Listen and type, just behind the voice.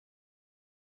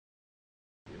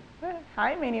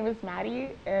Hi, my name is Maddy,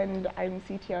 and I'm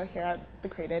CTO here at The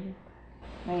Created.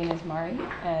 My name is Mari,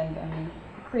 and I'm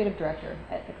creative director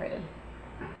at The Created.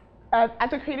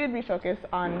 At The Created, we focus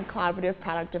on collaborative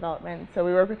product development. So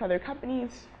we work with other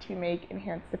companies to make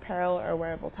enhanced apparel or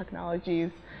wearable technologies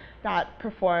that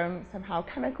perform somehow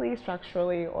chemically,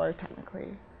 structurally, or technically.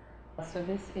 So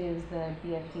this is the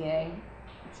BFDA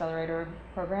Accelerator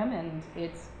program, and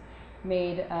it's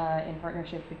made in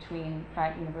partnership between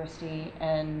Pratt University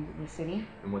and the city.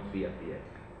 And what's BFDA?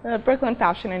 The Brooklyn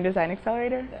Fashion and Design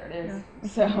Accelerator. There it is. Yeah.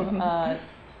 So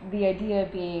the idea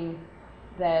being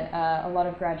that a lot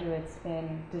of graduates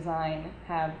in design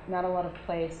have not a lot of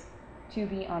place to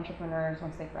be entrepreneurs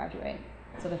once they graduate.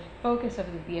 So the focus of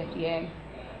the BFDA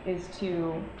is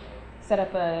to set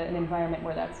up an environment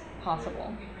where that's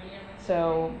possible.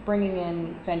 So bringing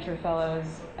in venture fellows,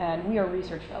 and we are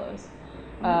research fellows,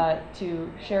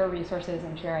 to share resources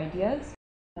and share ideas.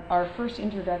 Our first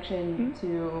introduction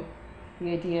to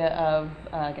the idea of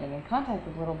getting in contact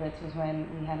with littleBits was when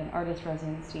we had an artist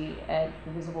residency at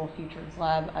the Visible Futures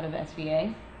Lab out of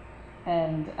SVA.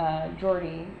 And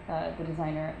Jordy, the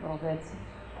designer at littleBits,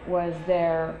 was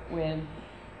there with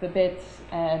the bits,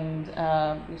 and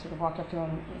we sort of walked up to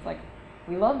him and was like,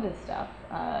 we love this stuff.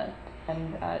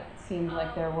 And it seemed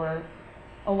like there were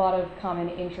a lot of common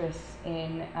interests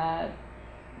in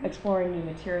exploring new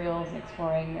materials and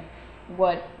exploring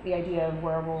what the idea of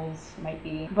wearables might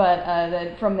be.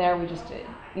 But from there, we just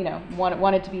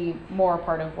wanted to be more a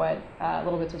part of what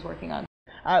littleBits was working on.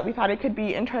 We thought it could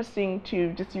be interesting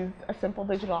to just use a simple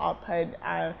digital output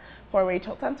four-way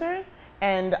tilt sensor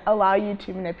and allow you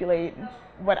to manipulate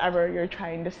whatever you're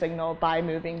trying to signal by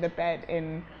moving the bit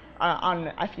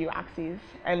on a few axes.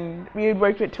 And we had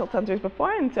worked with tilt sensors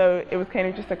before, and so it was kind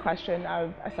of just a question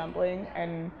of assembling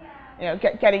and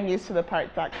getting used to the parts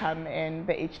that come in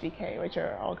the HDK, which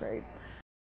are all great.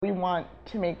 We want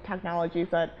to make technologies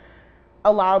that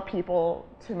allow people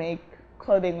to make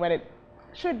clothing what it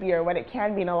should be or what it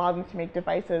can be, and allow them to make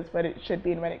devices what it should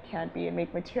be and what it can't be, and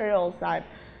make materials that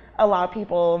allow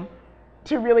people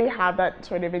to really have that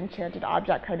sort of enchanted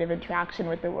object kind of interaction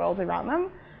with the world around them.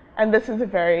 And this is a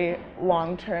very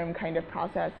long-term kind of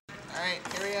process. All right,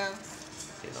 here we go.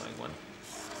 The annoying one.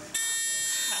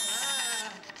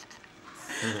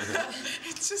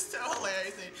 It's just so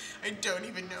hilarious. I don't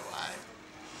even know why.